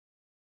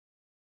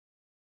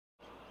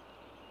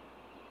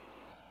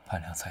潘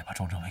良才把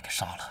庄政委给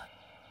杀了，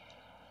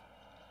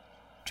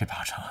这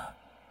八成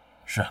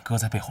是俺哥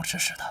在背后指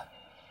使的，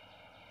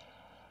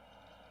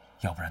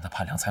要不然他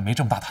潘良才没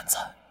这么大胆子。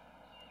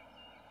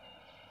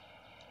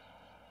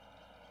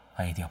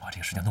俺一定要把这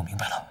个事情弄明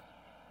白了。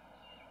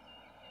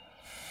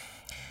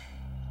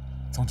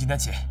从今天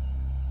起，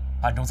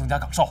暗中增加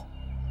岗哨，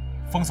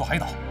封锁海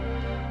岛，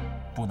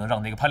不能让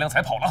那个潘良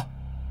才跑了。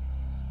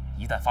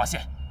一旦发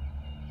现，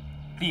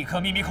立刻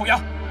秘密扣押。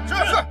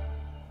是。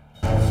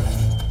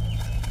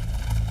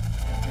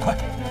快！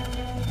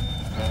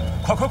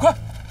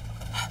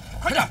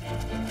快点！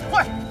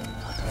快！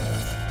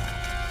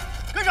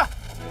跟上！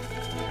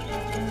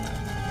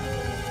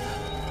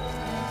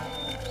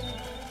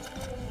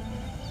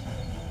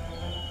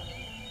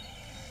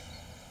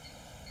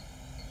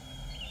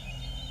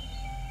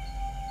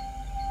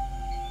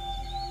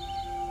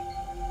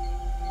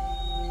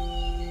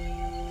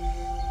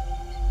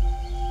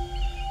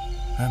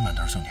哎，满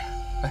头兄弟，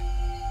哎，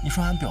你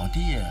说俺表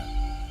弟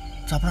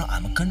咋不让俺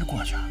们跟着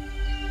过去啊？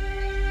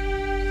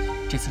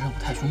这次任务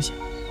太凶险，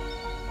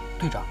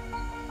队长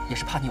也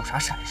是怕你有啥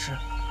闪失。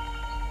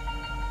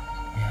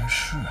也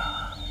是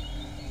啊。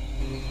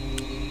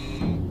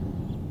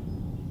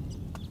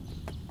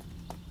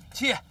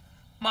七爷，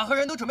马和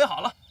人都准备好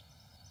了。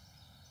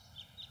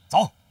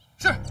走。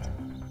是。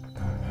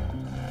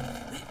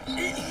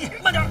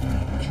慢点。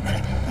来，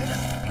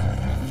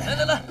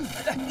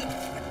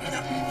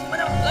慢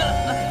点，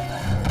来。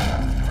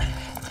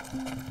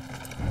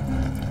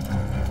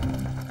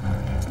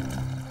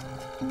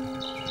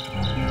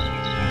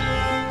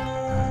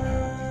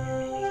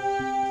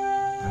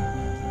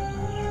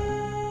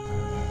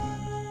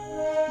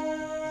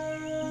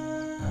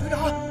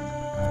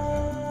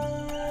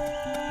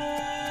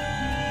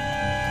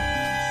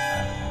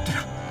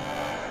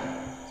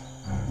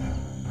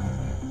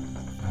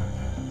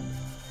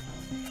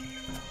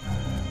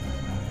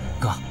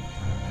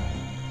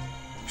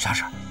啥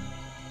事儿？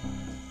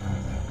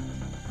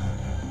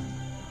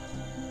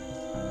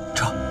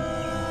撤！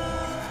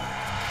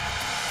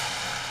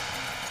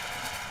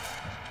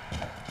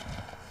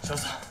小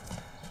子，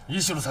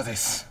後ろさで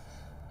す。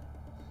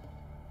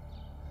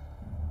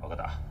分かっ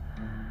た。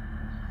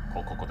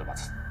ここで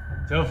待つ。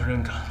ジャフレ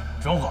ンが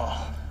ジョンを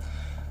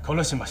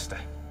殺しました。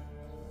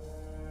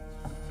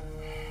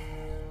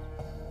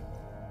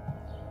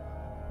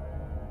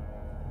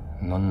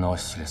の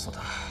知れそう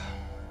だ。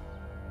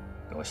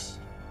よし。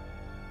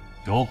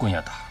よくや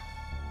った。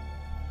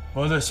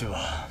私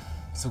は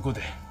そこ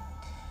で。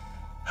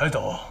はい、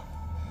どう。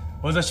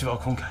私は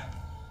今回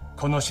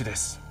この死で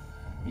す。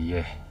いい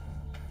え。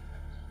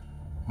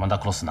まだ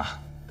殺すな。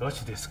どう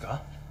しですか？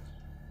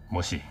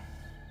もし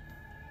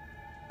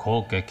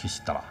攻撃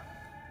したら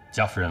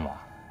ジャフレンは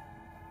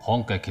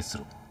本撃す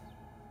る。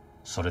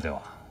それで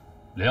は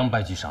2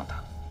倍以上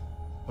だ。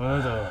あ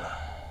なたは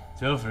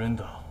ジャフレン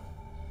と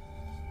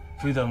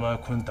フダマ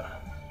軍団。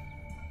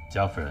ジ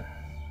ャフレン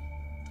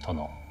と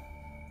の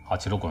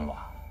八路軍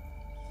は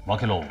分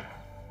けろ。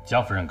ジ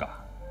ャフレンが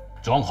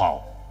ジョンハ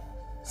を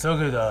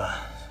酒田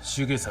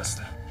茂さ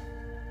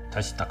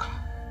手したか。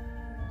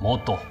も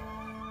っと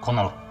こう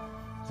なる。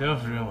ジャ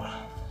フレンは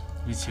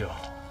一応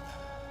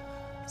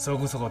そ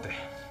こそこで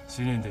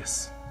死人で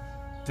す。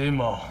で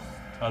も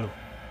ある。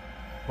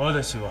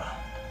私は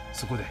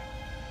そこで。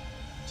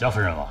ジャ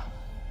フレンは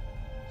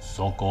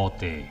そこ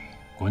で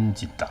軍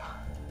人だ。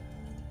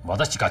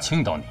私が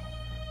青島に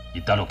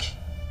いた時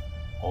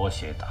教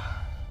えた。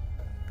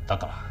だ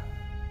から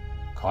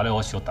彼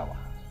を知ったわ。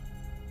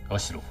よ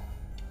しろ。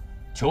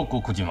彫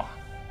刻島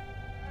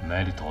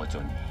メリ島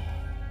上に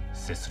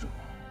接する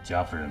ジ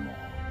ャフレンも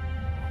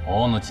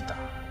大主だ。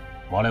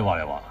我々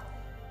は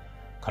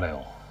彼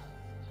を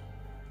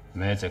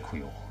命ぜ供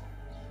養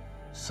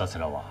させ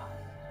らは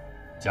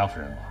ジャ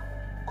フレンは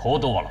行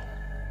動は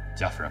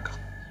ジャフレンか。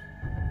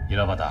い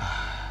らばだ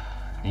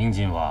人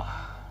参は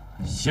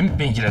新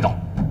品一类的。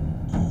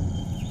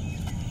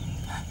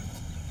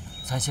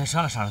咱先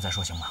商量商量再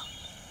说，行吗？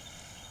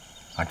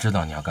俺知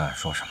道你要跟俺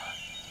说什么，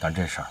但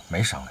这事儿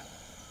没商量。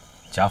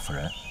贾夫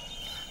人，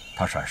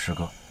他是俺师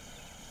哥，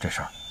这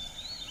事儿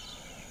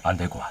俺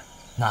得管。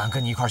那俺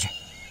跟你一块儿去。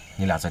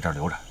你俩在这儿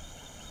留着。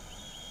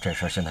这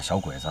事儿现在小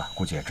鬼子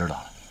估计也知道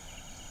了，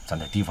咱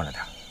得提防着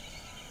点。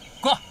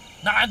哥，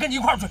那俺跟你一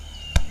块儿去。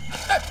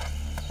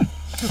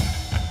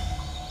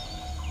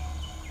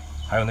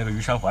还有那个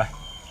于山怀，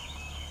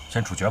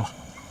先处决吧。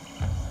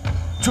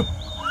撤！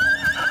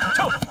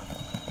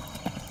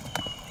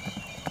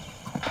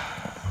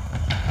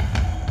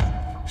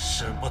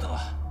使不得，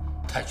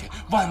太君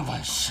万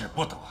万使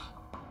不得。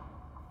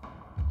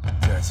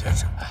贾先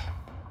生，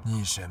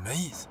你什么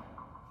意思？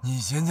你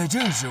现在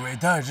正是为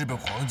大日本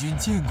皇军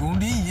建功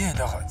立业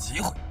的好机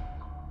会。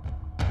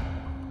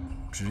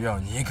只要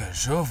你肯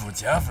说服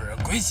贾夫人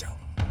归降，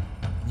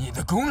你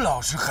的功劳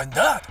是很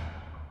大的。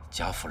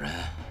贾夫人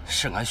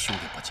是俺兄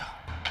弟不假，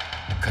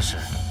可是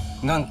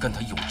俺跟他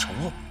有仇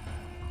啊。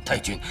太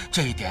君，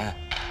这一点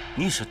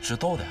你是知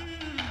道的。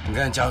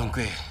俺贾文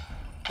贵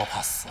不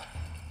怕死，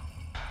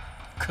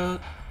可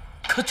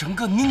整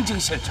个宁静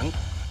县城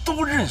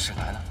都认识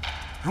俺了。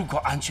如果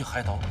俺去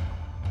海岛，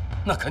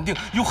那肯定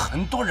有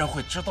很多人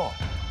会知道啊。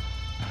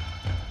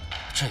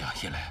这样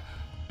一来，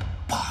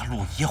八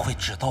路也会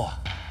知道啊，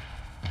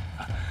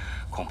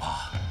恐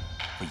怕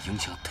会影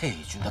响太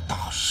军的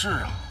大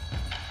事啊。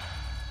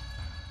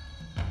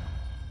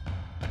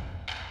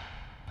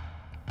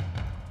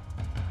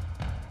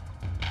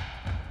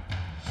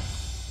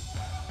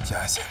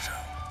贾先生，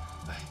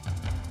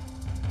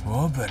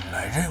我本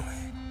来认为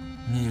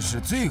你是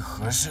最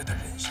合适的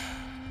人选。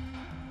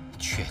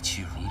确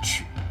其荣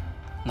去，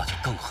那就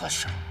更合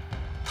适了。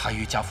他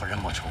与贾夫人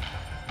没仇，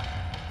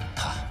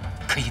他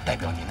可以代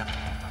表你呢。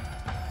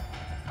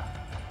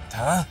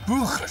他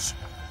不合适。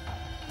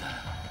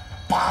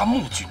八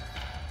木军，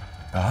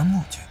八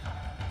木军，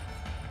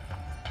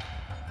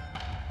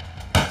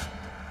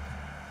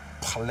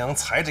潘良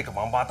才这个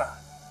王八蛋，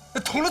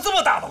捅了这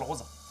么大的篓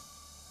子。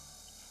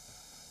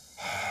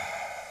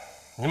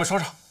你们说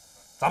说，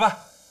咋办？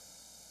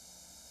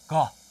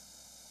哥，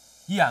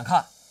一眼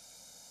看，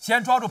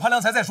先抓住潘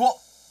良才再说。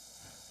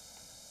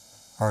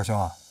二兄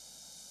啊，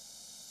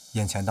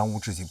眼前当务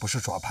之急不是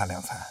抓潘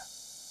良才。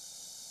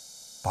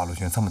八路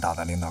军这么大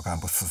的领导干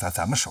部死在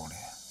咱们手里，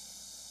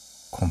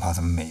恐怕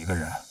咱们每一个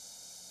人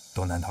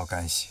都难逃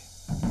干系。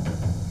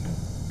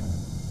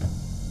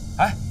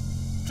哎，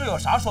这有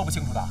啥说不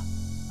清楚的？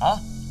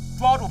啊，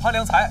抓住潘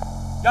良才，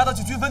押他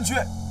去军分区，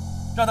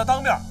让他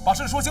当面把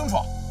事说清楚。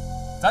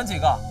咱几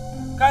个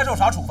该受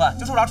啥处分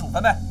就受啥处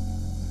分呗。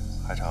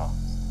海成，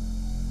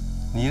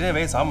你认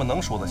为咱们能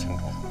说得清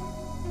楚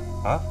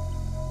吗？啊？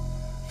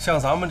像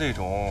咱们这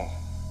种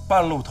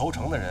半路投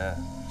诚的人，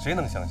谁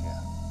能相信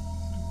啊？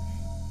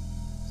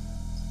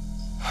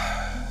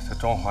这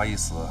庄华一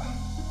死，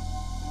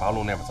八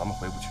路那边咱们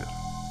回不去了。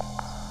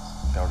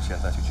要是现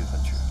在去军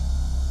分区，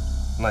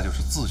那就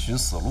是自寻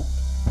死路。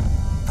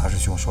大师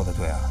兄说的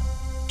对啊，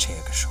这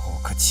个时候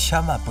可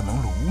千万不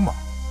能鲁莽。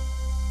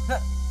那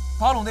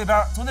八路那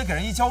边总得给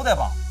人一交代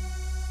吧？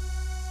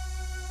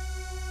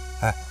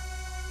哎，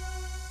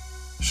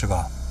师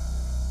哥，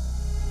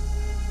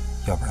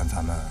要不然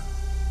咱们……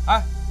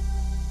哎，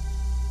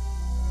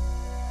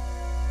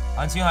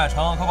俺金海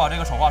城可把这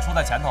个丑话说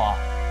在前头啊！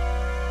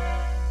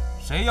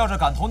谁要是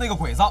敢投那个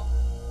鬼子，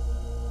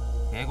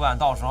别怪俺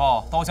到时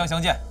候刀枪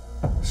相见。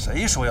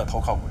谁说要投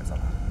靠鬼子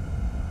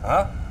了？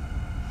啊？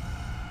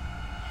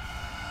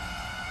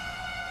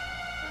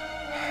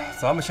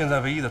咱们现在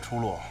唯一的出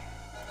路，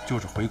就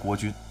是回国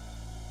军。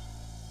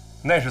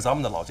那是咱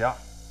们的老家，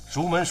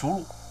熟门熟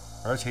路，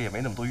而且也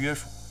没那么多约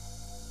束。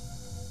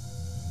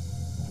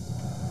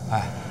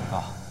哎，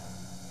哥，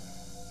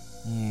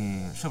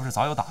你是不是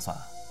早有打算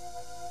啊？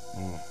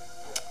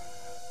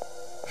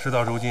事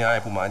到如今，俺也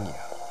不瞒你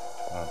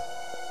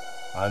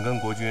俺跟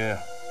国军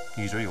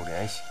一直有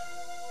联系。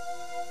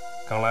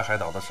刚来海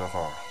岛的时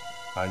候，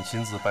俺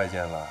亲自拜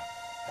见了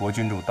国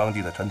军驻当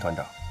地的陈团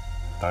长。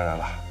当然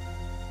了，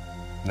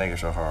那个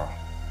时候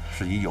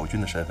是以友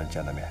军的身份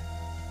见的面。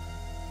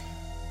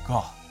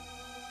哥，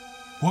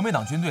国民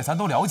党军队咱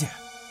都了解，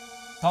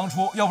当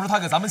初要不是他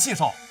给咱们气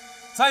受，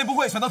咱也不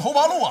会选择投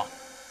八路啊。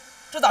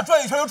这咋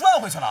转一圈又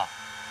转回去了？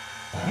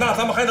那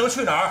咱们还能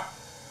去哪儿？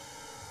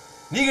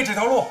你给指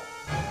条路。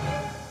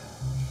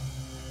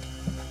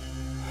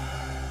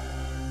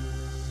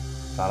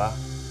咋了？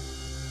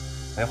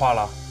没话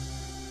了？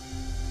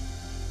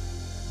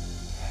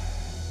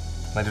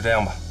那就这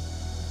样吧。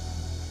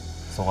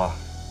松华，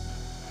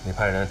你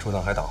派人出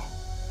趟海岛，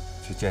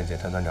去见见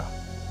陈团长，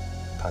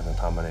探探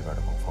他们那边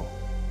的口风。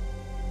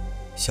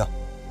行。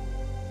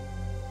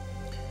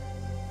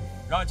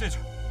让俺进去，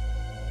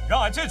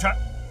让俺进去。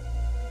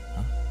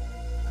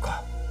哥，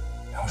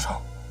梁生。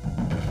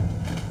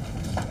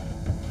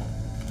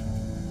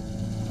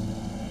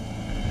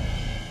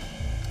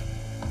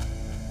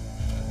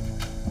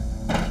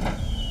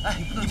哎，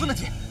你不能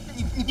进，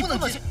你不能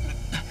进。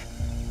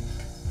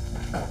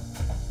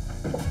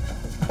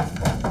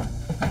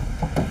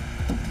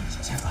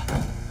小仙子，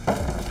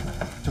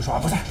就说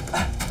俺不在。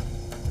哎。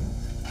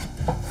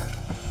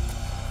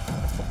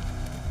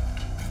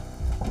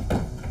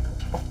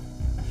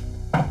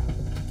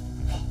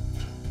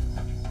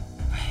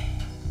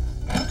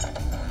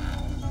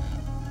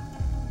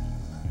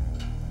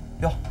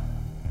哟，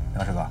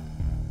梁师哥，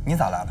你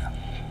咋来了呀？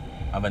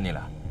俺问你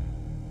俩，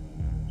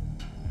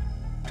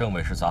政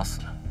委是咋死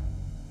的？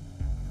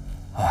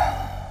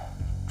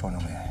庄政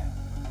委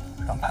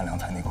让潘良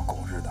才那个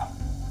狗日的，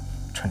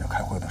趁着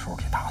开会的时候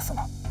给打死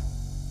了。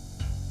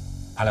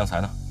潘良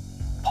才呢？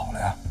跑了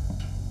呀！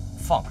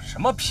放什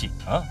么屁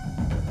啊！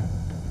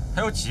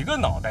他有几个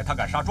脑袋，他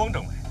敢杀庄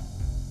政委？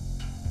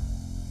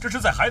这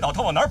是在海岛，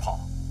他往哪儿跑？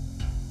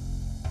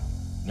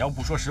你要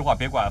不说实话，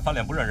别怪俺翻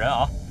脸不认人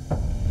啊！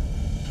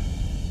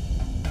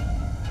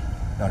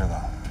梁师哥，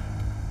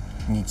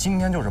你今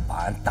天就是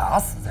把俺打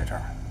死在这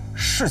儿，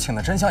事情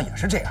的真相也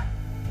是这样。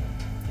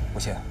不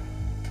信？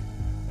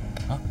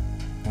啊，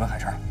你问海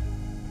成。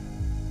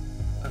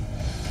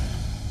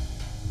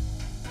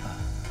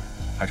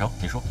海成，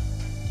你说。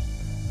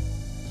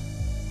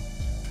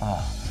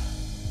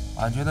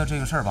俺觉得这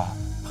个事儿吧，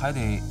还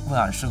得问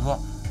俺师哥。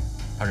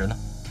他人呢？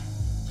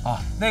啊，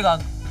那个，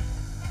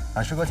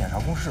俺师哥检查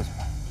公示去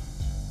了。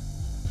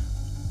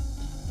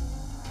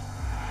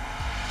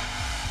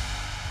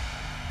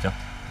行，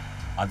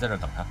俺在这儿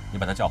等他，你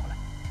把他叫回来。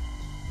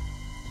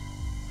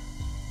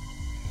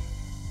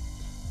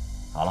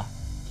咋了？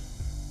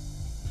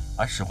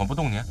俺使唤不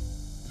动你？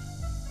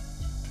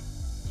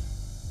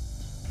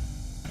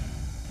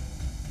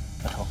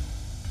那成，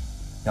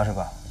杨师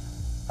哥，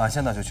俺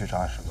现在就去找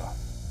俺师哥。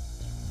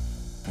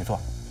你坐，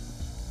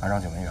俺让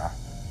警卫员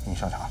给你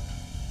上茶。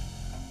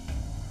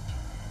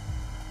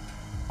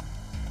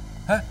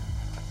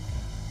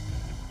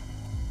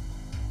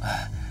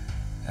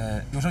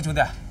永生兄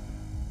弟，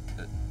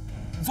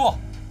坐。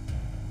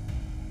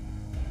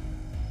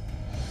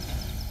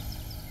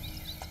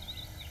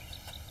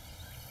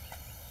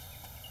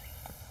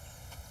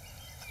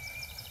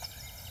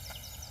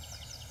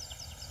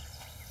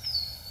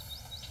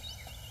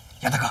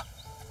杨大哥，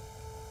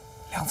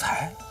良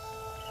才，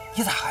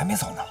你咋还没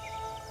走呢？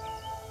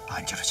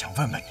俺就是想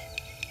问问你，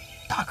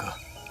大哥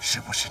是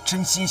不是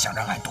真心想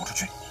让俺躲出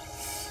去？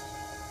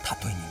他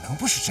对你能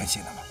不是真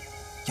心的吗？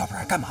要不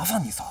然干嘛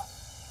放你走？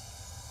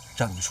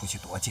让你出去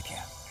躲几天，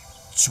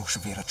就是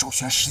为了周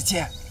旋时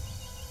间。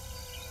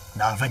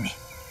那俺问你，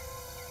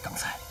刚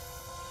才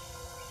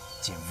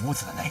进屋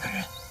子的那个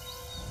人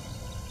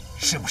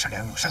是不是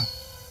梁永生？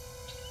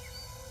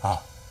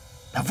啊，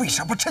那为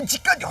啥不趁机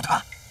干掉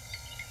他？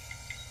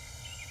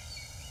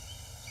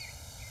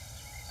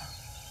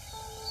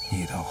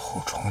你到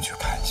后窗去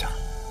看一下。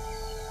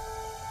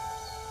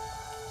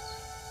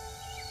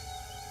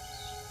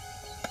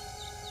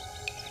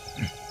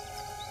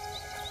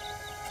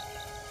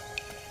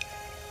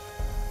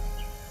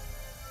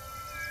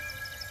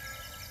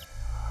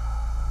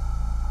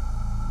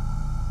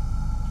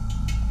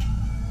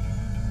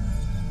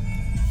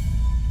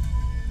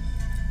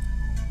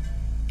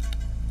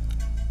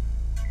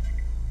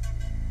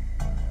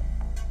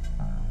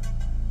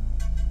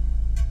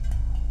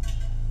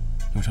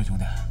永生兄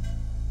弟，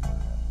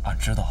俺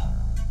知道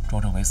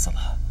庄政委死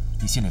了，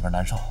你心里边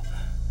难受，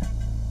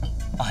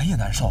俺也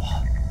难受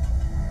啊。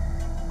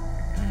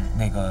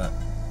那个，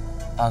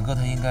俺哥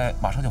他应该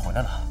马上就回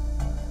来了。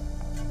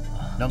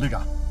梁队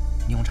长，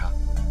你用茶。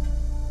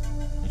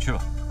你去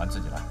吧，俺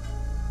自己来。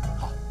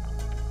好。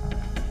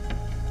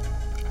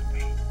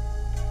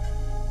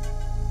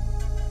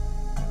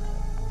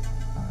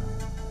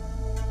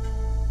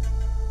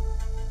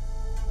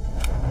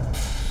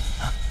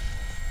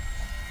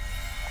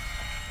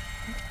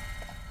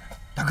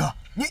大哥，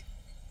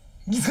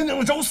你才娘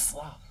的找死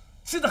啊！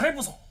现在还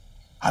不走？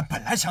俺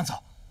本来想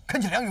走，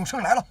看见梁永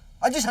生来了，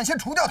俺就想先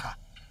除掉他。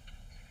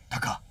大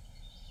哥，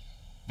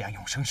梁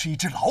永生是一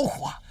只老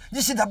虎啊！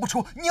你现在不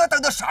除，你要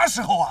等到啥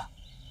时候啊？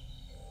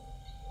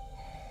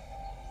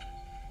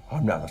俺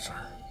们俩的事儿，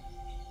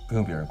不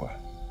用别人管。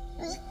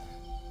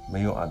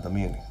没有俺的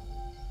命令，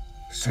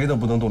谁都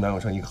不能动梁永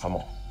生一个汗毛，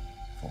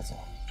否则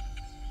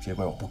别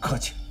怪我不客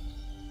气。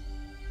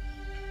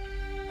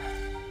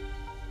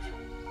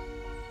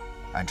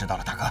俺知道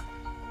了，大哥。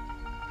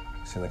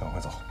现在赶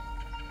快走，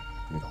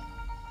别动，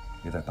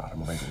别再打什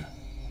么歪主意。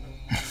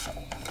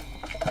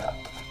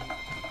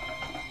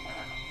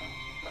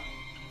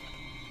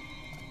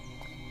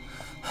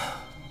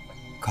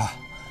哥，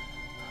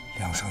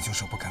梁生就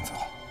是不肯走，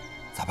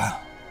咋办啊？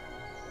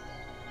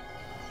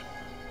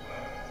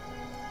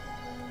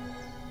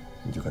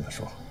你就跟他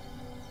说，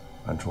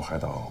俺出海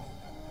岛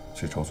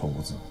去筹措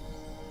物资，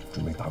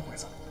准备打鬼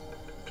子。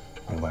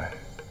另外，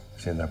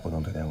现在不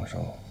能对梁永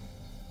生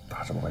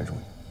打什么歪主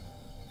意。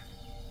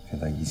现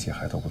在一切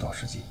还都不到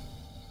时机，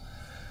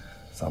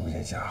咱们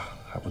眼下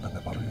还不能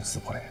跟八路军撕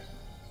破脸，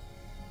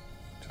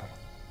知道吗？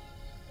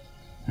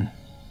嗯。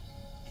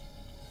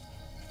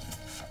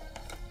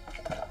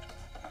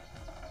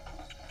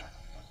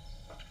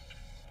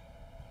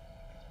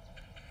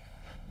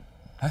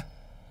哎，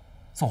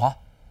宋华，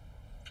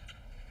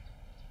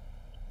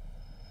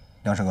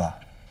梁师哥，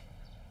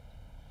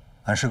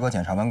俺师哥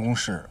检查完公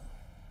示，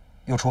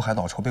又出海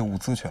岛筹备物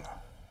资去了，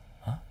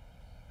啊，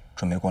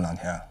准备过2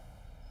天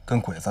跟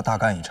鬼子大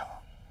干一场，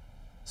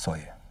所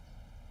以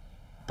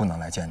不能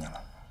来见你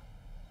了。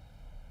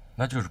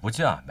那就是不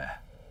见俺呗。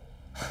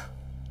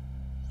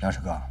梁师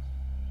哥，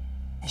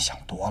你想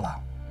多了。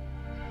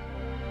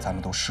咱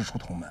们都师出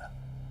同门，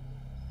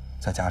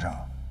再加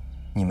上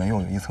你们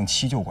又有一层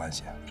七旧关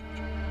系，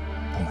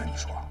不瞒你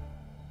说，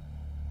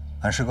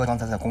俺师哥刚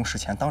才在公示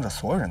前当着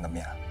所有人的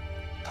面，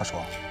他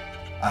说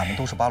俺们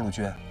都是八路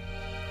军，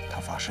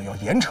他发誓要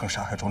严惩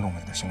杀害庄政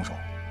委的凶手，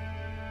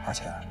而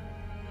且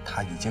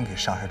他已经给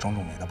杀害庄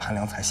政委的潘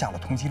良才下了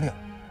通缉令。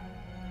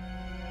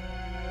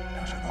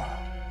梁师哥，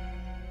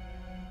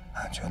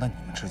俺觉得你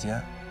们之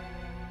间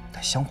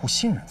得相互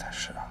信任才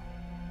是啊。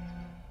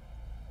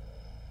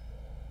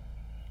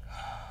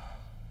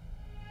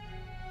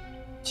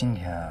今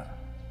天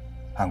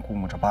俺估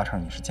摸着8成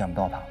你是见不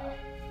到他了。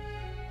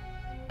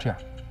这样，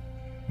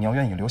你要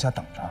愿意留下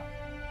等他，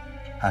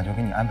俺就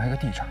给你安排个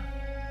地场。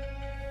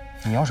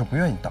你要是不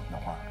愿意等的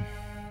话，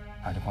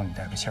俺就帮你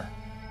带个信儿。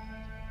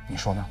你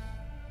说呢？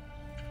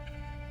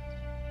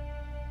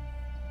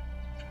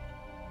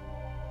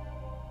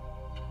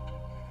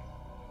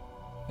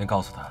您告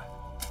诉他，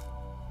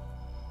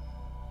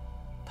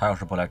他要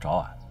是不来找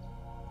俺，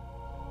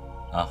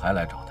俺还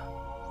来找他。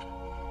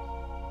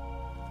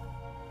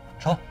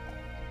成，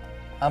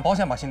俺保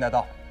险把信带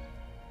到。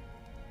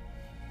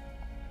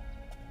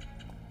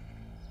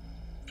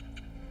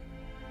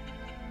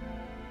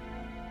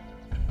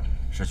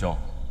师兄，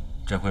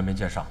这回没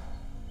见上，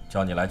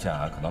叫你来见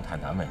俺可能太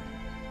难为你，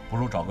不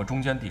如找个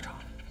中间地场，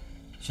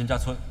新家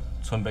村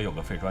村北有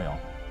个废砖窑，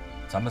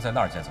咱们在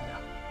那儿见怎么样？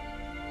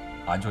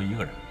俺就一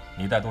个人，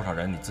你带多少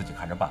人你自己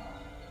看着办吧。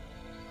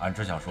俺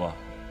只想说，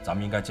咱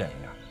们应该见一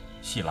面，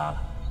戏拉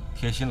了，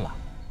贴心了。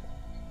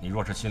你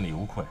若是心里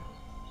无愧，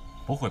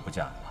不会不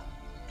见俺吧？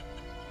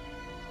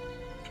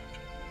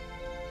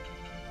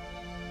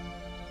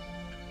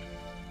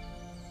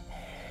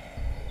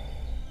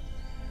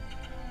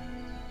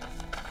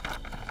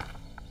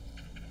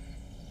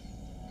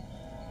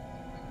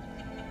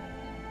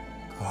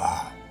哥，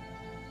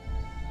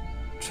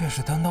这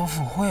是单刀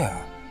赴会啊！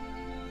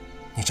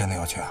你真的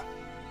要去啊？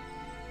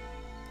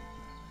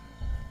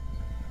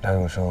梁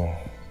永生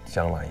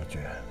讲了一句：“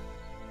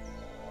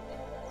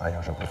俺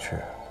要是不去，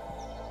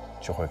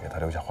就会给他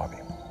留下画饼。”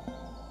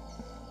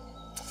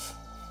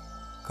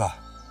哥，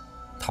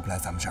他不来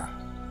咱们这儿，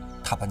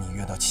他把你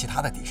约到其他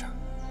的地上。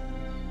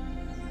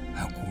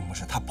俺估摸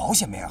着他保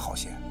险没俺好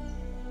些。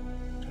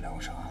这梁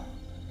永生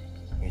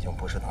已经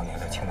不是当年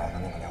在青岛的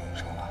那个梁永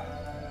生了，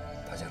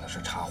他现在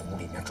是茶壶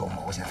里面装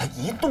毛线，他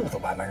一肚子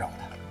弯弯绕的。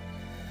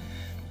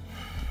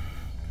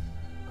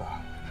哥，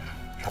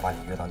他把你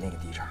约到那个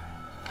地上。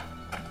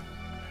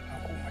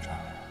估摸着，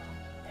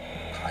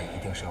他一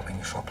定是要跟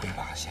你耍鬼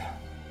把戏，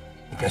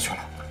你别去了。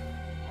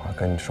我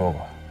跟你说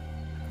过，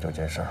有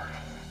件事儿，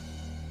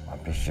俺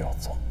必须要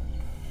做，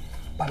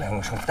把梁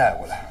永生带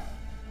过来。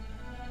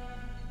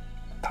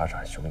他是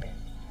俺兄弟。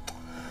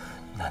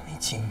那你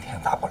今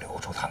天咋不留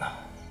住他呢？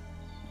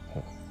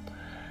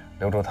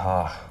留住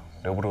他，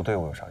留不住队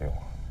伍有啥用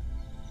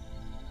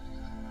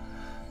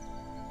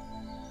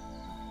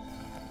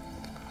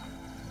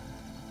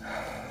啊？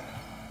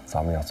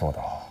咱们要做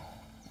到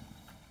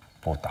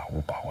不打无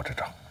把握之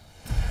仗，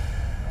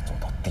要做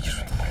到滴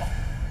水不漏。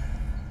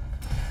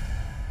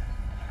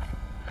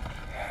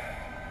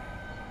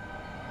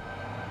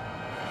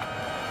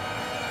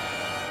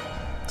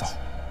走。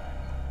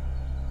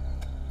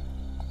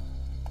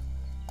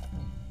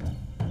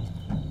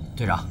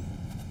队长，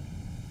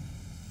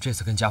这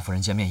次跟家夫人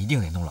见面一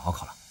定得弄牢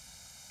靠了，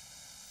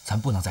咱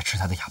不能再吃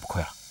他的哑巴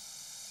亏了。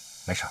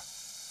没事儿，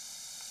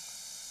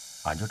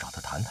俺就找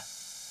他谈谈，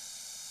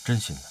真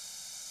心的。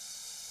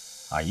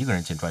俺一个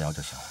人进砖窑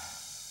就行了。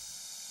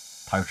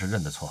他要是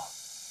认的错，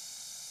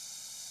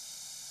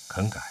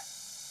肯改，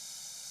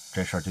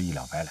这事儿就一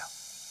了百了。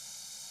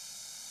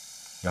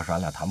要是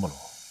俺俩谈不拢，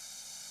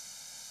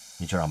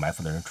你就让埋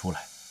伏的人出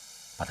来，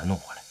把他弄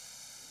回来。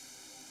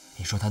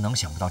你说他能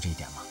想不到这一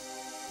点吗？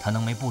他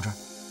能没布置？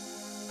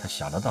他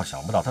想得到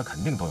想不到，他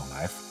肯定都有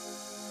埋伏。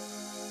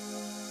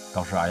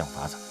到时俺有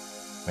法子，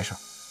没事。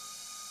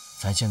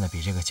咱现在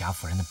比这个贾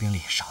夫人的兵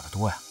力少得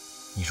多呀。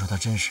你说他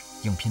真是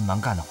硬拼蛮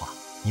干的话，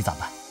你咋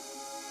办？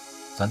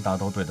咱大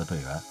刀队的队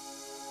员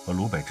和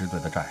鲁北支队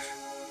的战士，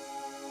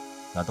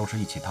那都是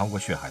一起趟过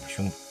血海的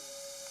兄弟。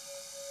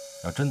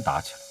要真打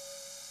起来，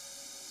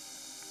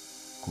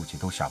估计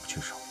都下不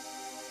去手。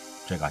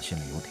这个俺心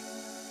里有底。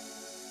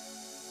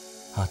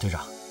啊，队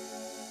长，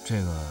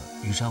这个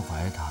于山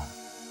怀他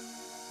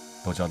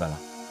都交代了？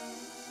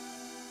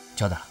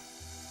交代了，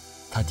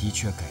他的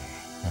确给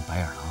那白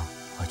眼狼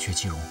和薛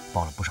其荣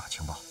报了不少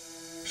情报。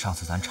上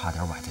次咱差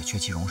点崴在薛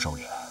其荣手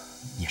里，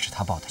也是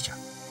他报的信儿。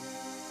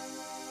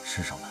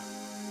失手了，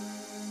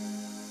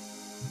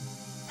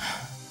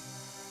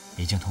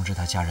已经通知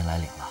他家人来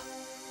领了。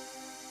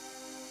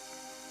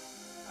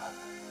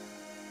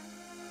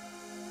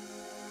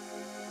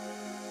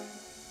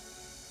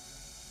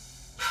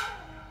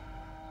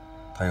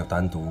他要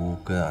单独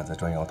跟俺在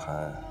砖窑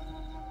谈，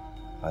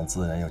俺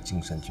自然要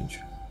精神进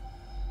去，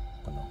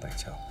不能带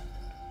枪。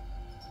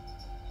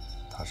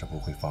他是不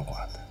会放过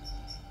俺的。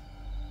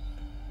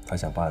他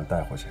想把俺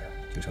带回去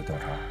接受调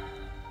查，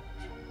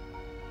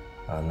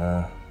俺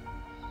呢，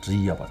执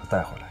意要把他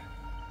带回来。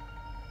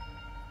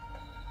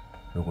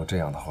如果这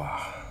样的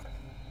话，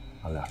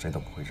俺俩谁都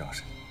不会让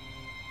谁。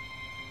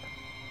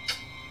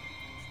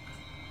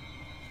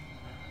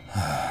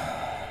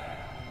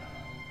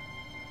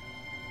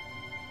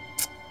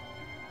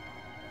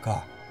哥，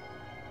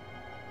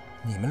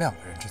你们两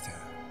个人之间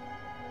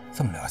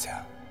这么了解？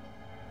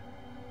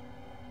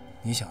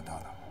你想到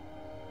的，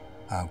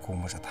俺估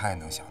摸着他也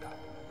能想到。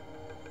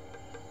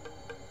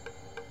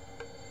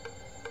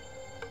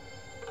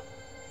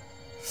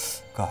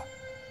哥，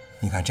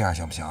你看这样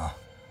行不行啊？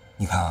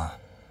你看啊，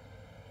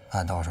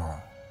俺到时候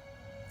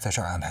在这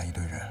儿安排一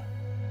队人，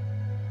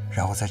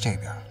然后在这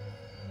边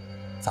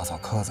杂草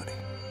棵子里、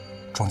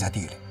庄稼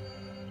地里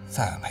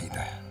再安排一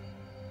队，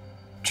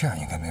这样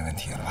应该没问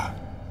题了吧？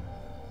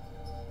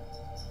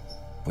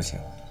不行，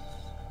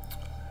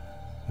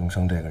永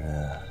生这个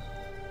人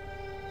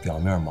表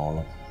面毛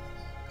愣，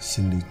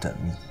心里缜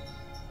密，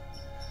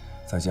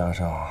再加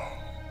上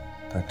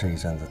他这一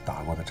阵子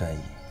打过的战役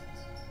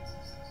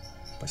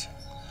不行，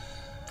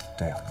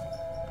这样，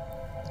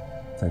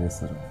在这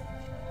4周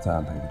再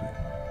安排一个队，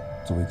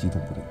作为机动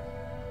部队，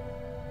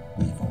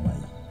以防万一。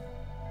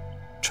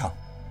成，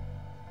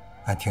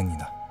俺听你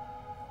的。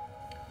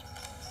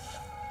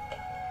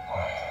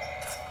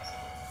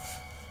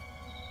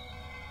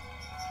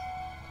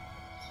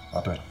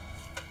啊，对了，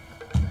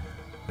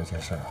有件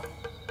事啊，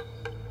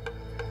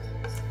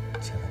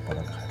千万不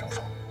能跟海城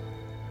说。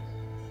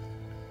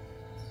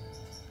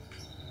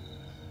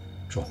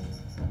说。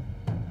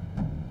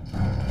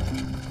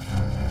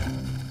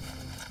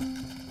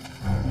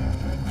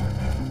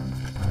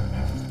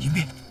迎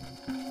宾，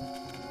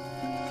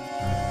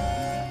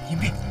迎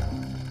宾。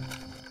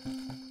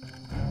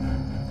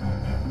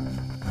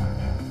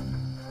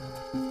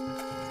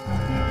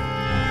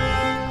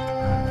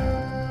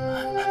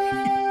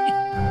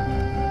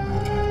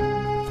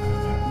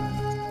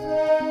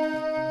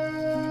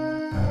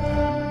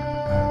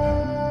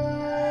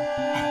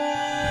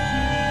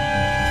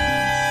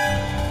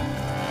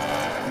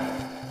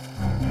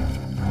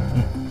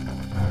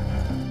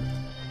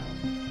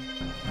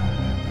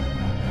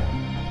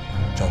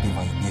找地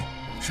方隐蔽。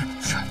是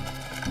是。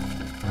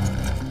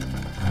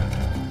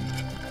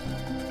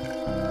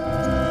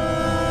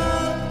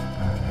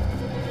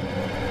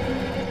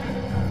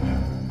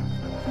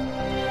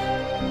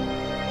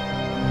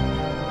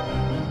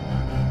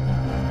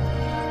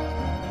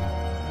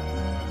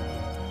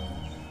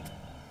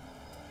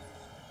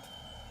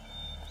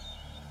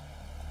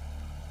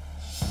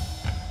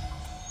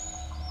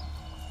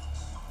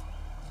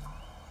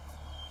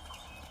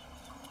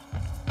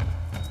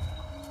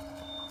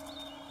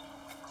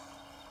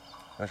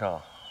袁胜，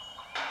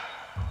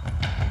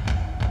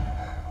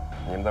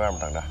你们在外面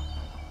等着，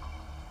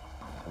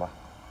行吧？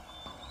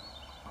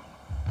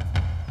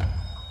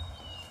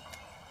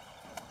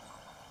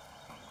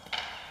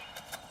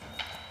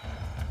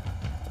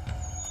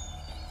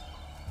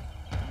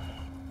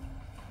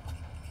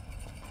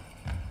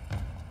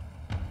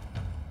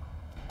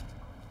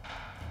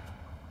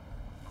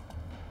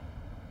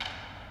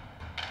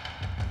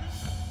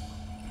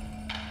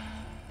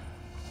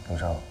袁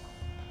胜。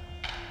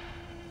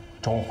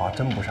中华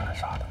真不是俺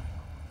杀的，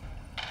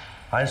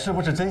俺是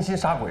不是真心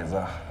杀鬼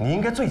子，你应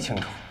该最清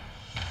楚。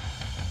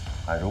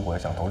俺如果要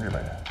想投日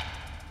本人，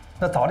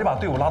那早就把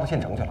队伍拉到县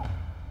城去了。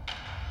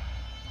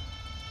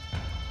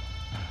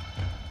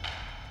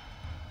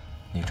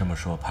你这么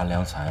说，潘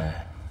良才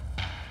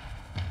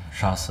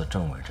杀死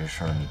政委这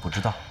事儿你不知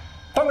道？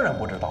当然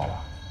不知道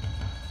了。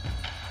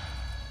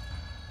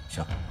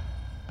行，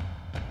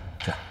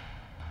这样，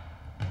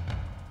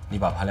你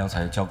把潘良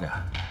才交给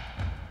俺，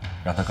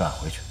让他跟俺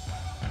回去。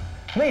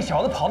那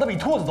小子跑得比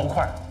兔子都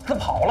快，他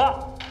跑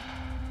了。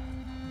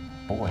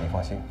不过你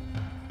放心，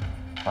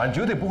俺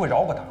绝对不会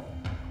饶过他。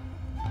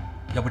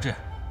要不这样，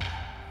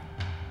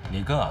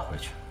你跟俺回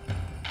去，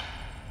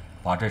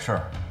把这事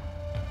儿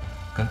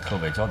跟特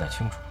委交代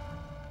清楚，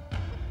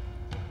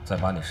再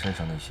把你身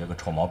上那些个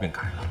臭毛病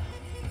改了，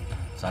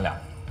咱俩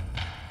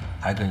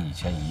还跟以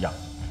前一样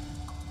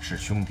是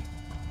兄弟。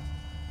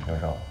刘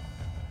生，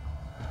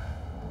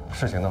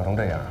事情闹成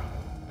这样，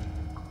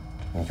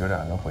你觉得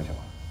俺能回去吗？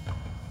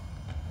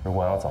如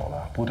果俺要走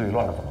了，部队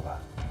乱了怎么办？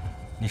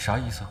你啥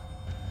意思？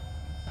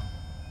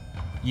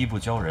一不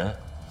教人，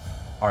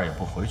二也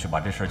不回去把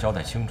这事儿交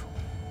代清楚。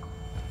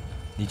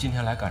你今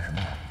天来干什么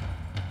来？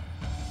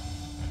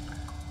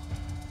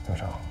刘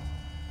生，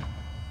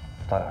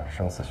咱俩是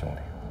生死兄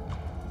弟，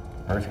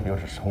而且又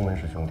是同门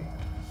师兄弟。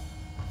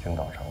青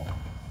岛城、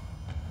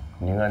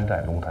宁安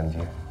寨、龙潭街、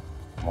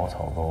茅草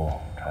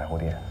沟、柴火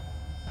店、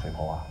水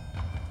泊洼，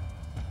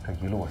这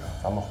一路上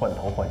咱们换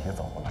头换血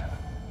走过来了。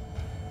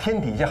天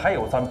底下还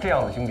有咱们这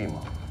样的兄弟吗？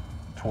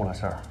出了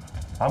事儿，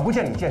俺不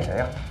见你见谁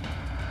呀？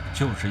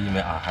就是因为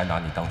俺还拿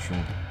你当兄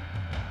弟，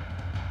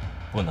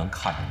不能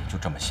看着你就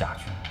这么下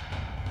去，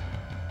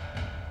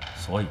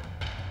所以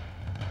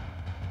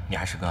你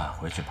还是跟俺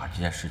回去把这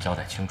件事交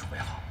代清楚为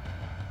好。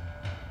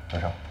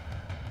文生，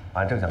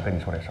俺正想跟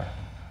你说这事儿，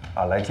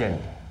俺来见你，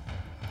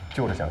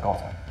就是想告诉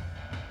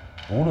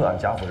你，无论俺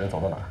家府人走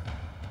到哪儿，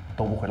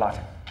都不会落下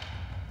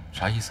你。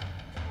啥意思？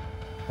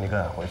你跟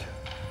俺回去，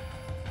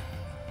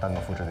当个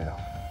副支队长，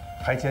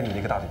还兼你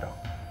那个大队长。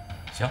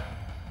行，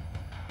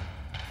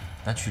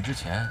咱去之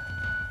前，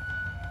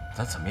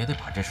咱怎么也得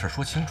把这事儿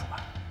说清楚吧。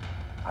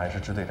俺是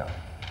支队长，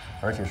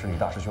而且是你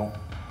大师兄，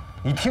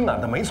你听俺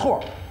的没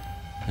错。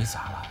你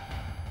咋了？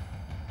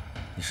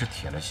你是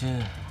铁了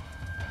心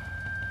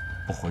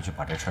不回去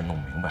把这事儿弄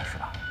明白是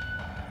吧？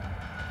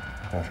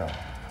郑生，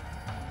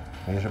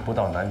你是不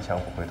到南墙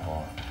不回头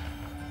啊。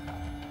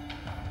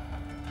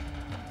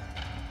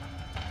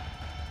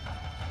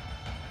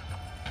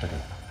师弟，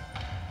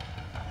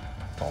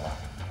走吧。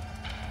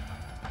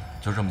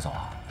就这么走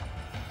啊？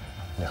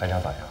你还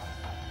想咋样？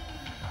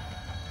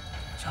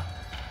行，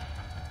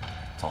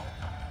走。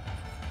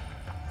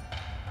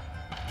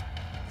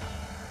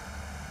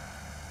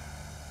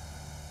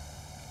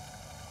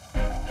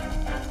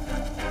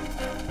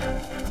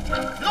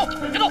别动！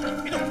别动！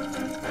别动！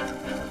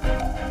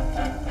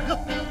别动！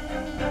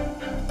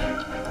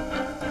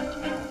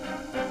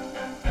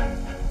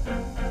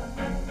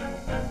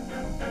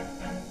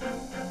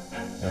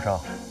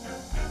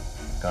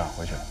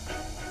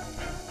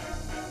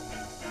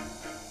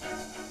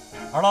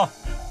二郎。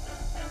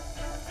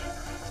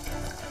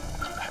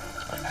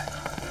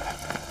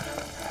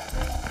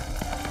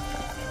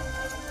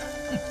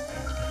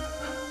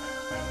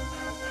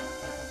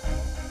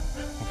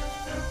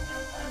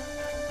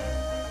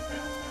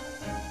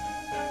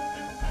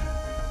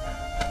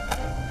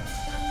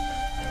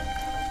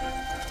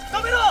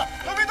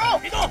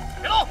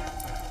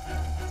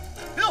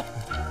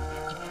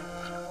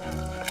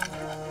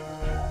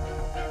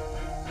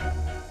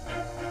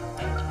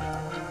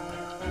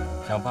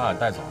 想把俺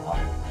带走了，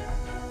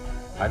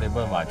还得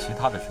问问其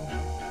他的兄弟。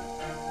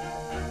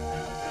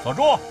锁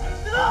住！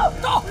别动！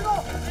动！别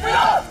动！别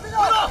动！别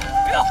动！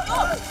别动！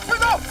别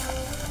动！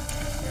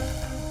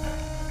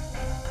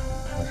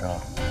文生，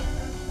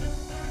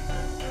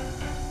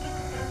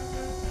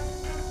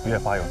越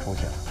发有出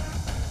息了，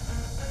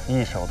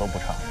一手都不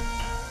差。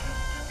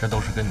这都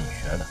是跟你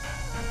学的。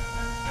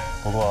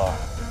不过，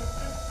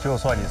就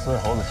算你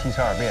孙猴子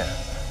72变，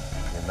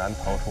也难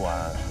逃出俺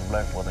如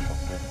来佛的手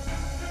心。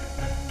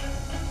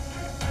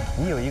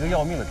 你有一个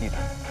要命的地方，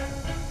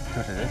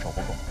就是人手不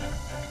够。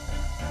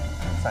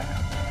你再看，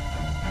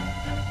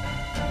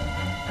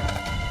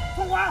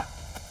不管，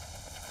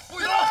不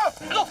许动！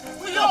别动！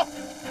不许动！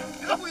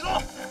别动！不许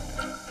动！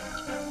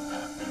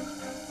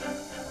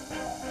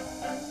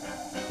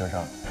先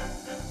生，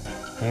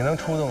你能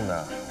出动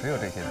的只有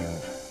这些兵力，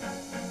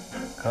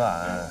可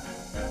俺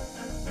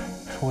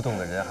出动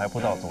的人还不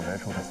到总人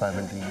数的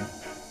1/3。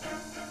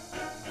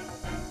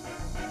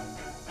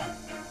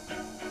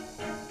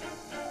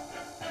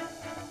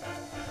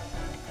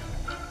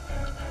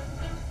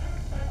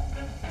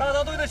 大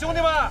刀队的兄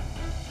弟们，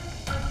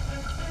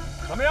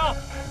怎么样？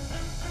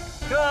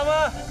跟俺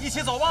们一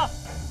起走吧。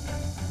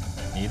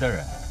你的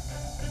人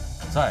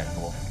再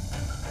多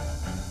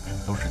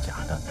都是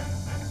假的。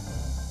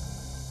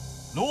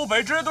鲁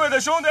北支队的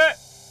兄弟，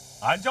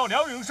俺叫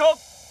梁永生，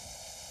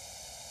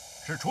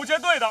是锄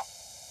奸队的，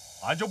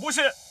俺就不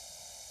信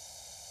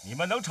你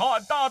们能朝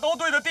俺大刀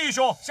队的弟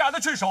兄下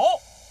得去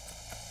手。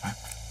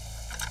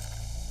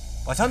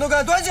把枪都给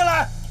俺端进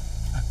来！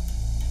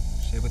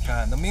谁不听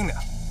俺的命令？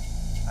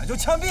 俺就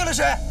枪毙了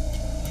谁！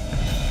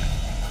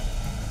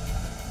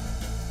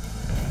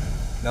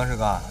梁师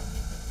哥，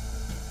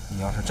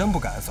你要是真不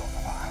敢走的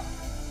话，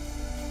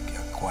别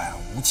怪俺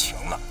无情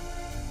了。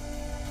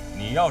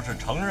你要是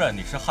承认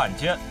你是汉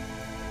奸，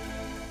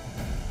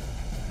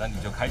那你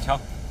就开枪。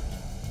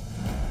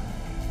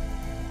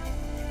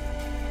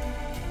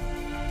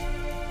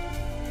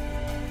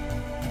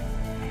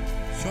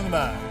兄弟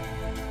们，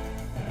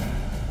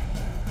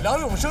梁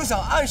永生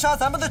想暗杀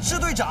咱们的支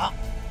队长。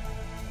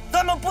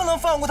 咱们不能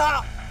放过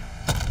他！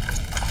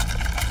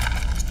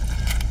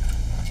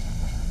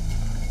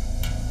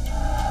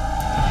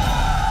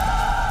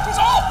住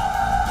手！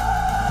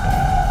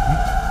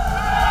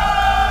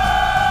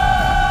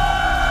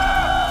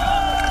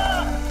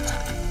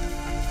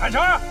海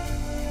成，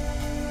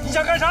你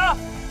想干啥？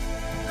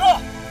哥，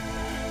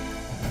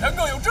人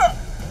各有志。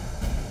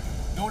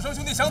永生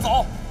兄弟想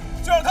走，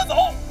就让他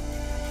走。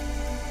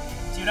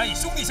既然以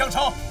兄弟相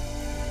称，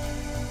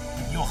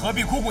又何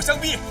必苦苦相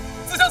逼？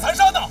 自相残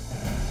杀呢！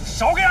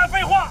少给俺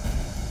废话！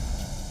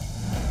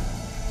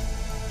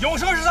永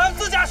生是咱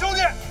自家兄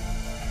弟，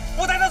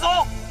不带他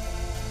走，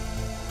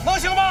能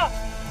行吗？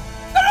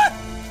大人，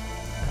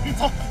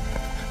走。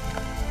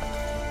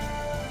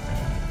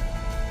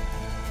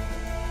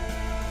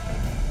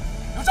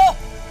永生，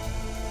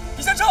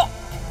你先撤，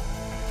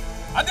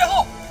俺殿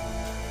后。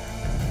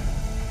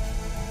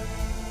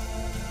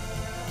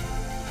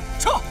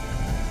撤！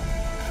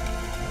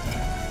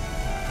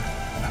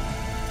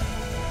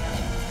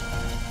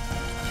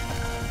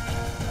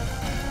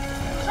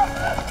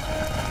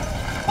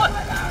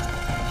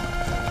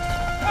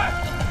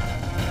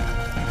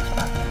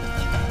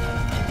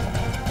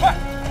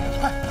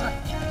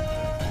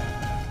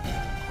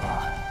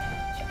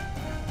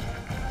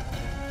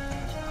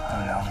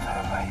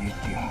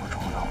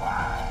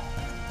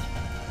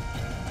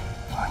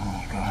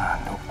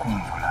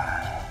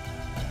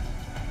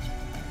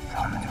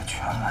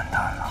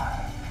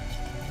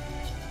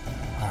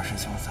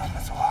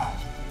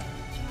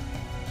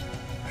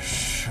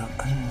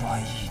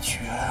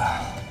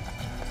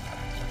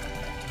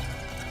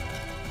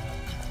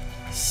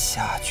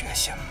 下决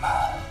心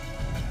吧。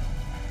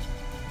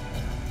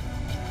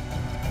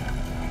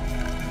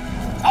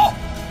好。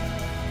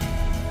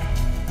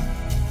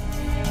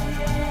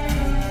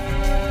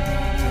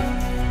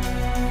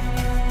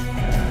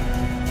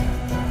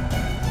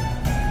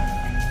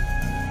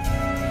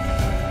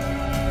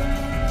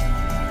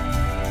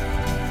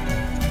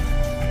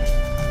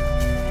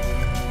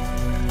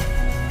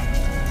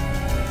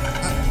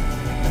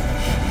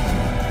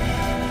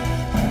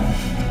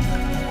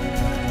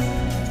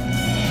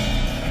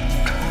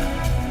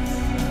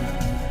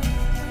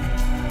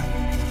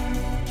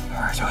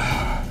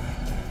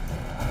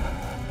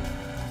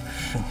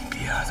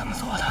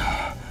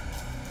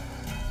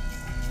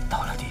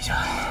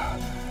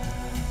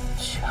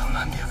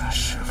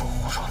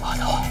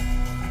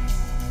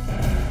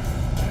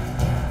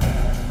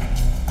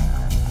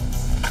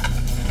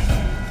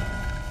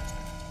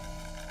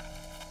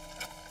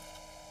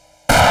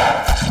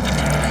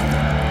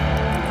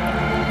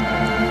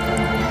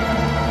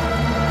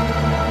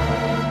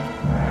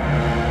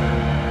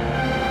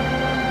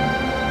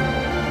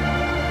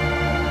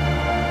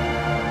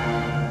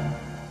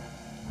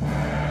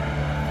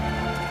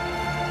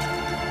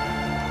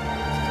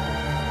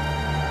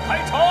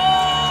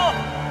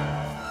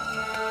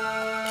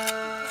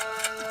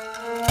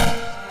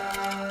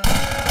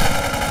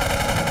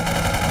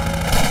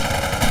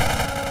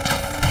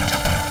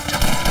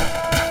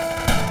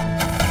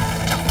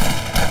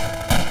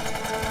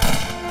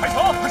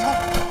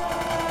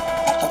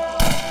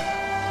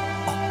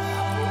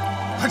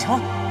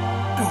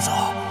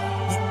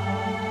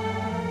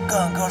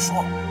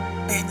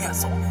别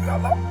走远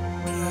了，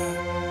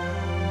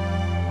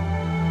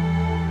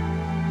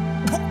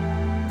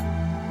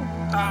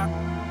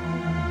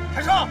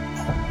海城，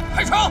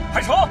海城，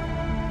海城，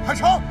海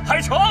城，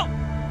海城！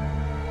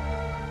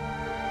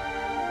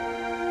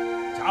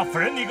贾夫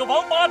人，你个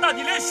王八蛋，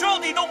你连兄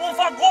弟都不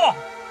放过！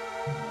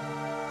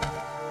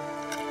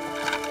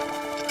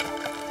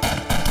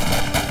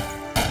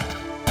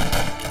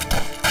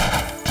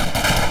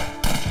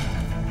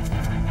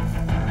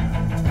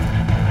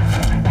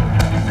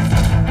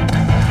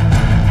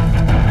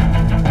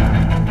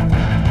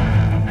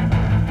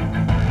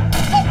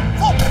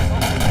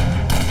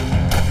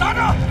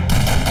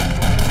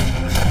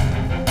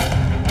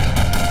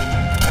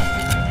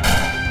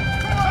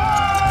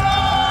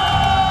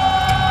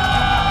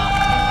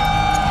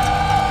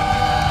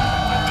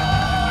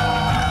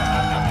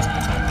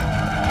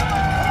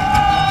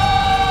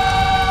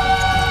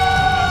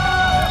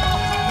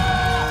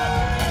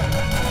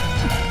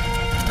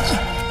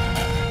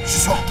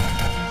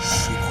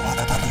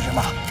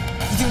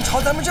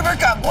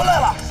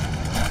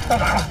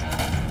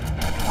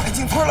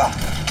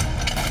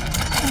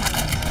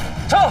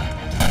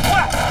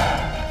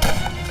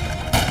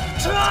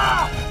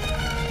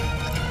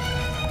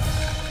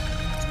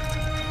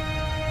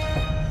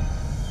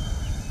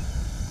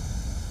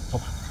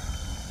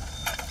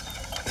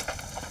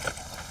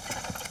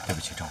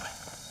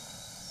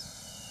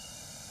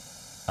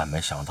没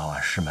想到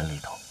俺师门里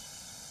头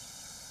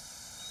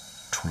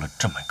出了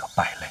这么一个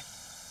败类。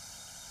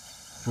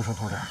永生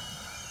同志，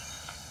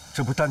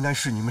这不单单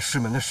是你们师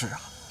门的事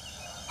啊，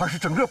而是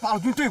整个八路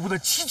军队伍的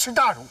奇耻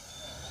大辱。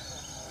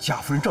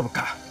贾夫人这么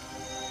干，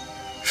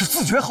是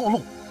自绝后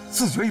路，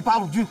自绝于八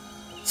路军，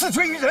自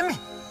绝于人民。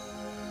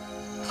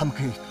他们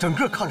给整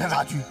个抗战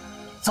大局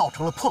造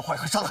成了破坏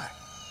和伤害，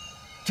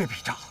这笔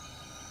账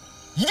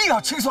一定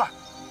要清算。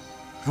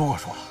如果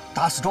说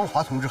打死庄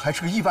华同志还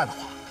是个意外的话，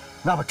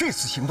那么这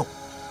次行动，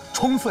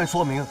充分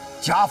说明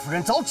贾夫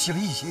人早起了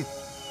异心，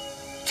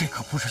这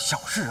可不是小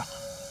事啊！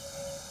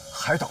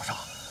海岛上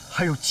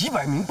还有几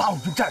百名八路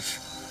军战士，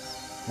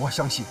我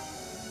相信，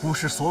不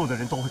是所有的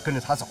人都会跟着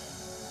他走。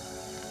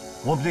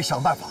我们得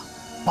想办法，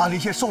把那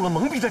些受了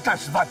蒙蔽的战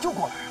士挽救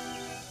过来啊！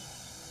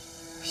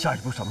下一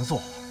步怎么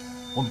做？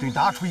我们得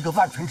拿出一个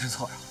万全之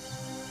策啊！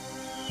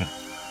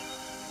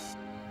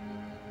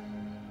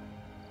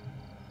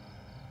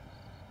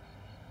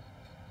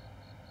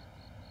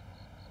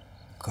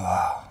哥，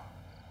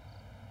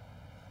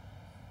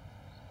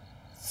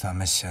咱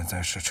们现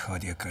在是彻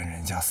底跟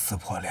人家撕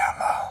破脸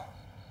了。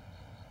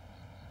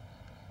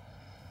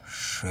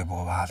水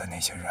泊洼的那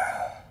些人，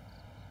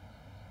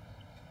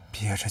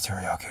憋着劲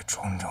儿要给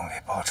庄政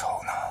委报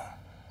仇呢。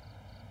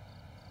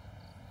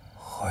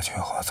何去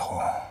何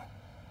从？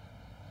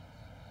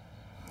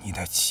你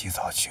得起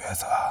早抉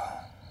择。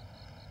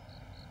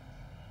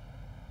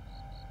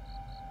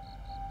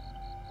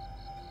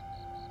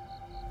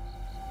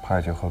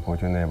派去和国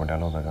军那边联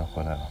络的人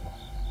回来了吗？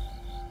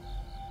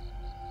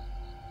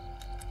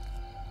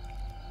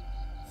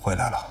回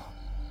来了。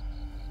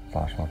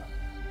咋说的？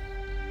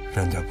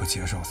人家不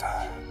接受咱。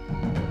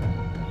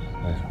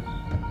为啥？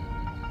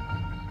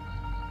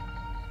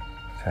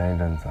前一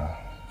阵子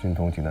军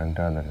统济南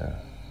站的人，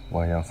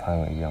我也像参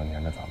委一样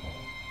黏着咱们了。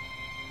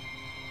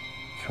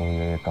求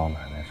爷爷告奶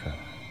奶似的，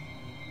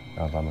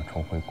让咱们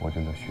重回国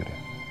军的序列。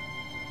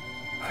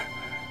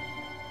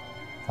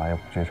咋也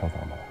不接受咱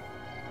们了？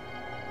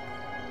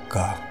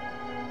哥，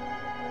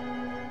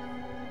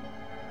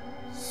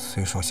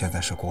虽说现在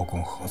是国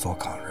共合作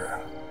抗日，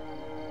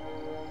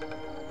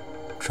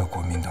这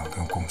国民党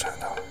跟共产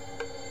党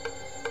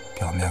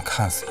表面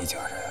看似一家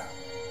人，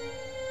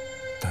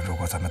但如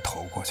果咱们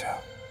投过去，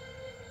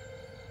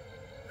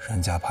人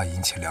家怕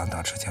引起两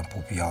党之间不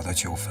必要的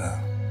纠纷，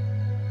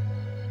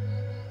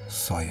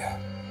所以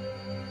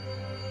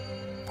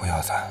不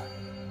要咱。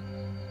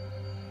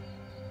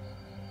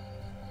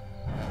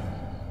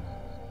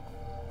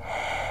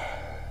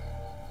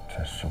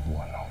真是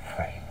窝囊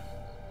废。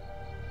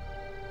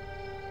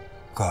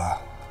哥，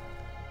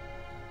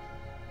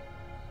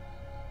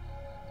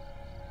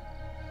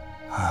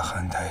俺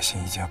很担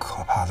心一件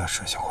可怕的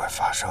事情会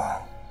发生。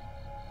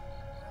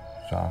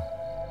啥？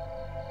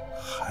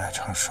海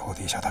城手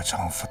底下的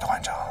张副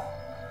团长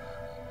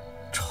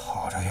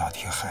吵着要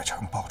替海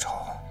城报仇，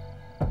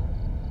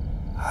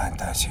俺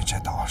担心这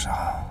岛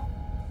上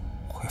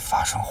会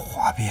发生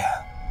哗变。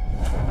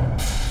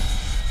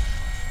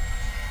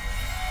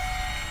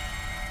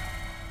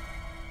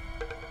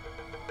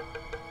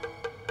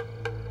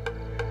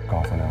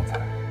告诉良才，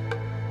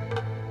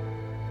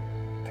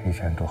提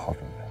前做好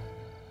准备。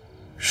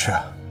是。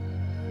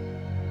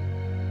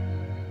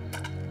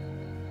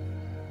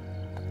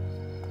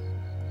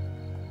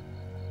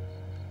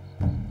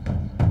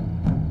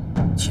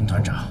秦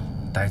团长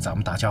待咱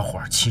们大家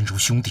伙亲如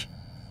兄弟，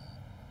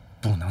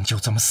不能就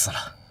这么死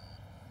了。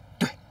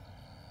对，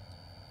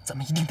咱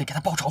们一定得给他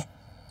报仇。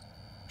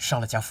杀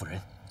了贾夫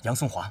人、杨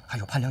松华还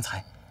有潘良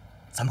才，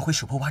咱们回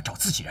水泊洼找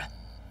自己人。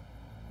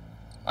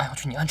俺要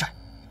去宁安寨，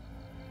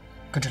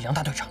跟着梁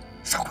大队长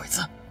杀鬼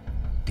子。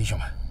弟兄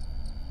们，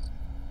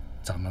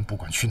咱们不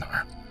管去哪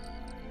儿，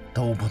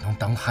都不能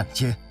当汉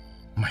奸、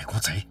卖国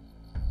贼。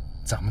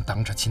咱们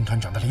当着秦团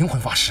长的灵魂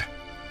发誓，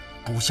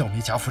不消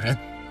灭贾夫人，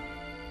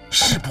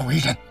誓不为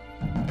人。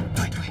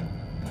对，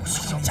不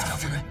消灭贾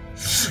夫人，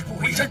誓不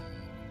为人。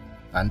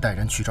俺带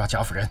人去抓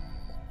贾夫人，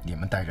你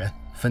们带人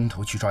分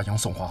头去抓杨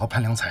颂华和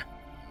潘良才。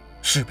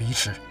事不宜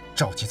迟，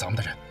召集咱们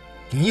的人，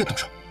连夜动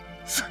手。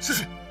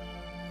是。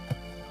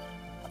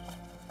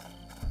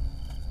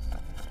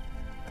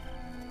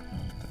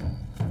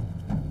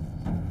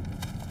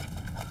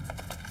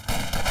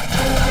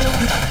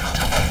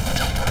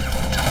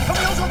他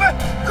们有准备，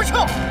快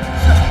撤！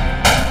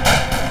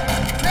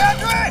谁敢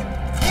追？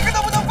一个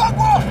都不能放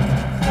过！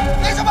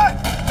弟兄们，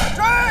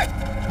追！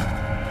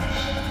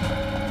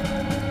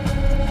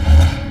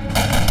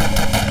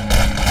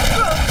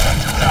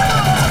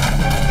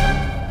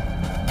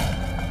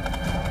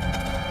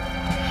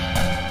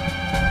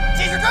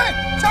继续追，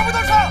全部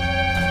都上！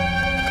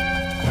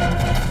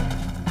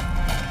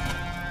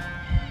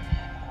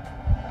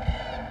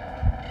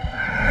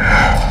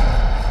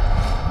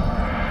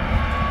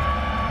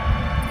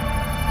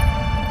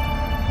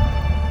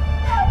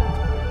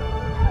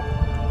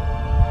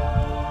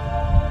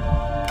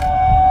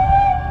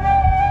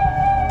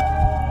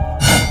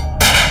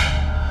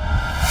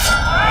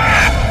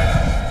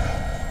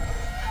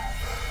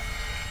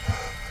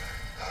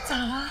咋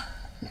了？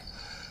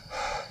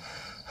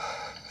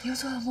你又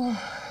做噩梦了？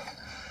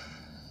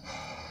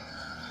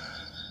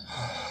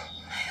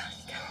哎呀，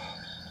你看。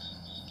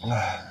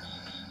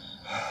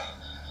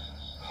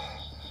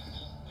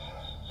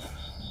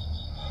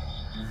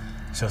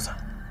少佐、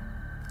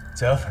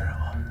贾夫人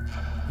は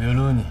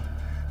夜に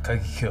過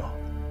激を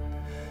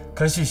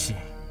開始し、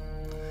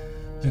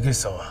行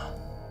方は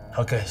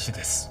破壊し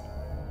です。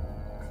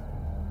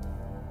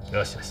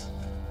よし。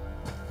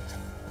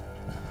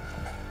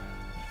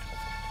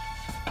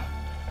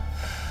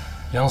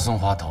杨松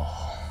花と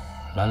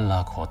蘭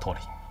落を取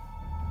り、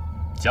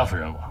贾夫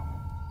人は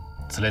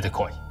連れて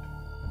こい。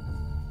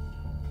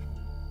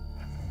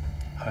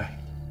はい。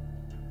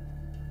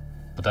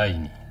部隊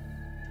に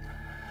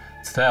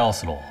伝え合わ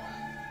せろ。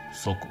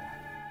即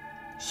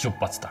出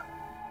発だ。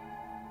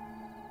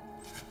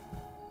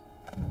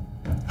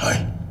は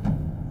い。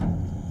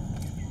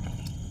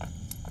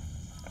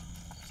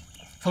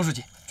方书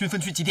记，军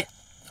分区几点？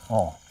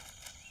哦，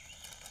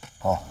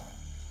好。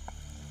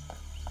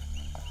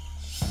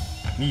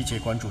密切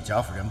关注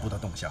贾夫人部的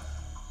动向，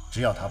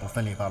只要他不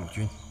分裂八路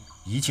军，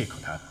一切可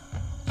谈。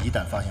一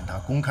旦发现他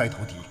公开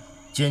投敌，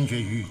坚决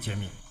予以歼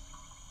灭。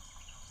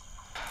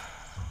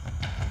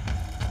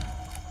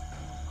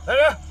来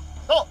人，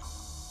到！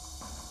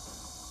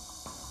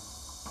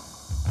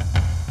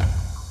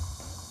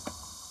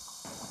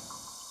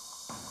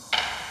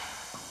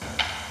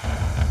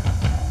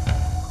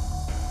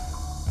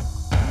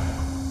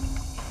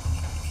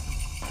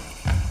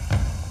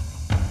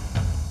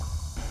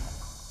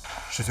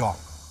师兄，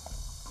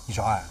你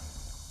找俺？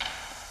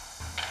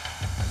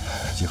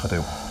集合队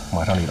伍，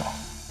马上离岛。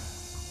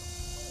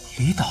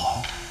离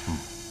岛？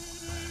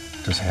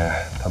之前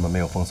他们没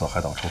有封锁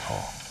海岛出口，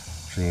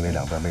是因为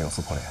两边没有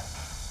撕破脸。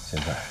现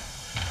在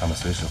他们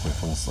随时会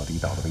封死离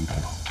岛的唯一通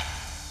道，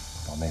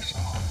到那时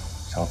候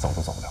想走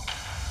都走不了。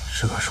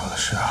师哥说的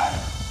是啊，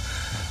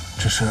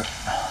只是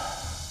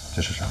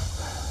啥？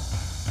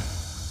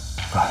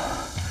哥，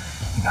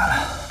你看来。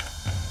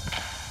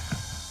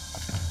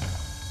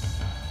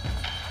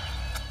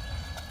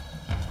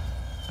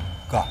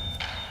哥，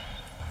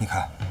你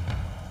看，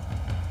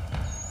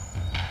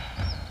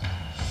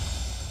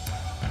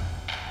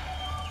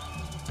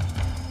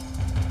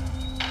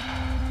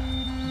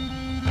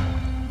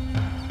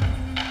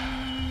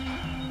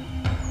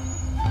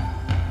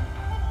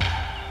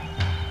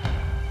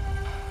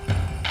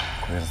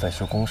鬼子在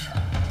修工事。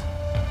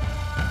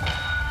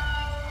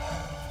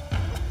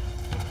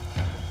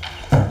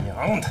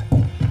娘的！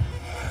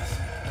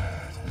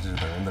日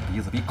本人的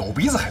鼻子比狗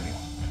鼻子还灵，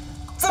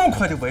这么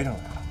快就围上来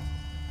了。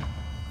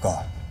哥，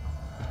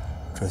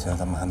之前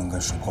咱们还能跟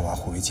水泊洼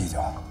互为计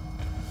较，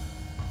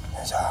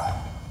眼下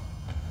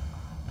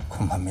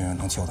恐怕没人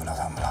能救得了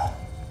他们了。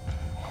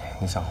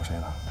你想过谁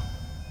了？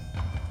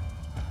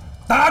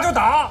打就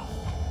打！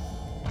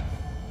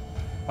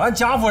俺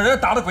贾夫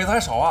人打的鬼子还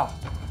少啊！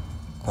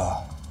哥，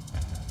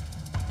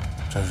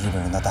这日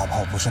本人的大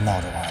炮不是闹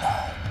着玩的，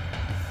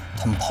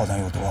他们炮弹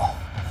又多，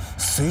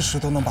随时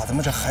都能把咱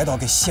们这海岛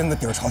给掀个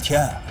底儿朝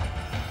天。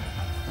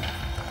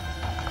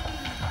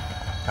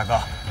大哥，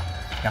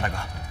杨大哥，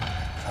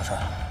啥事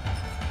儿？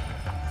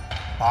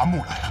拔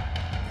木来了。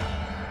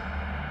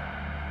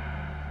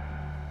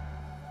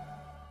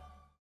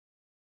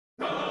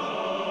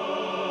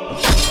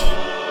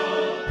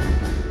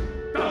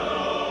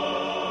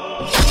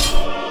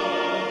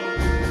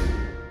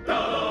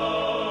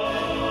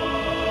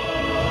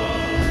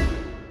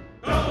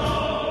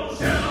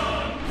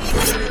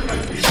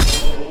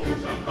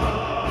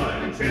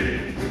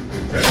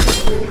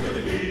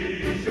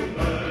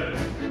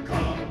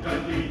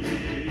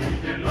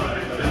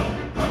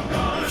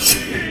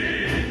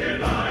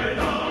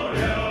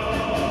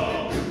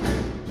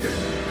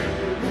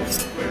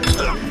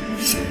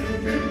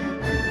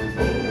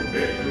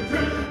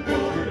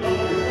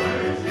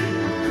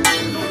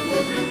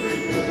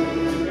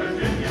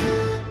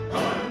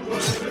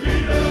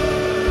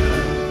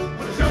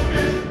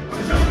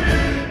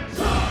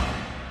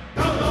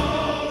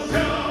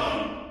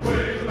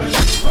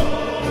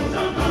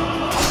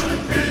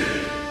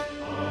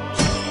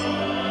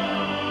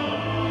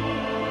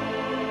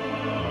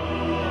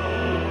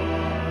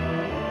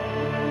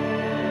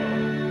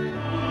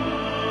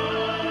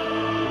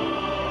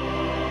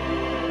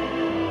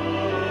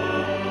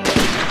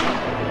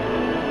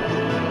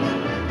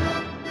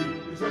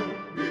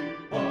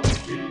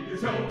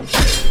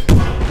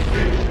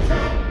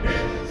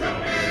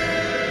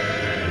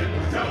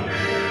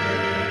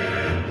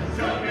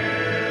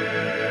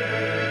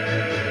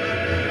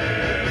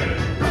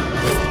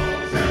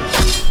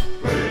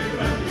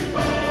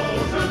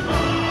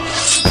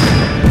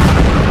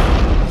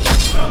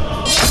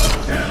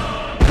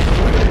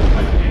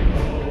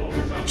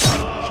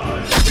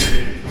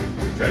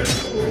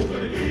我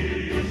的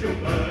英雄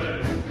们。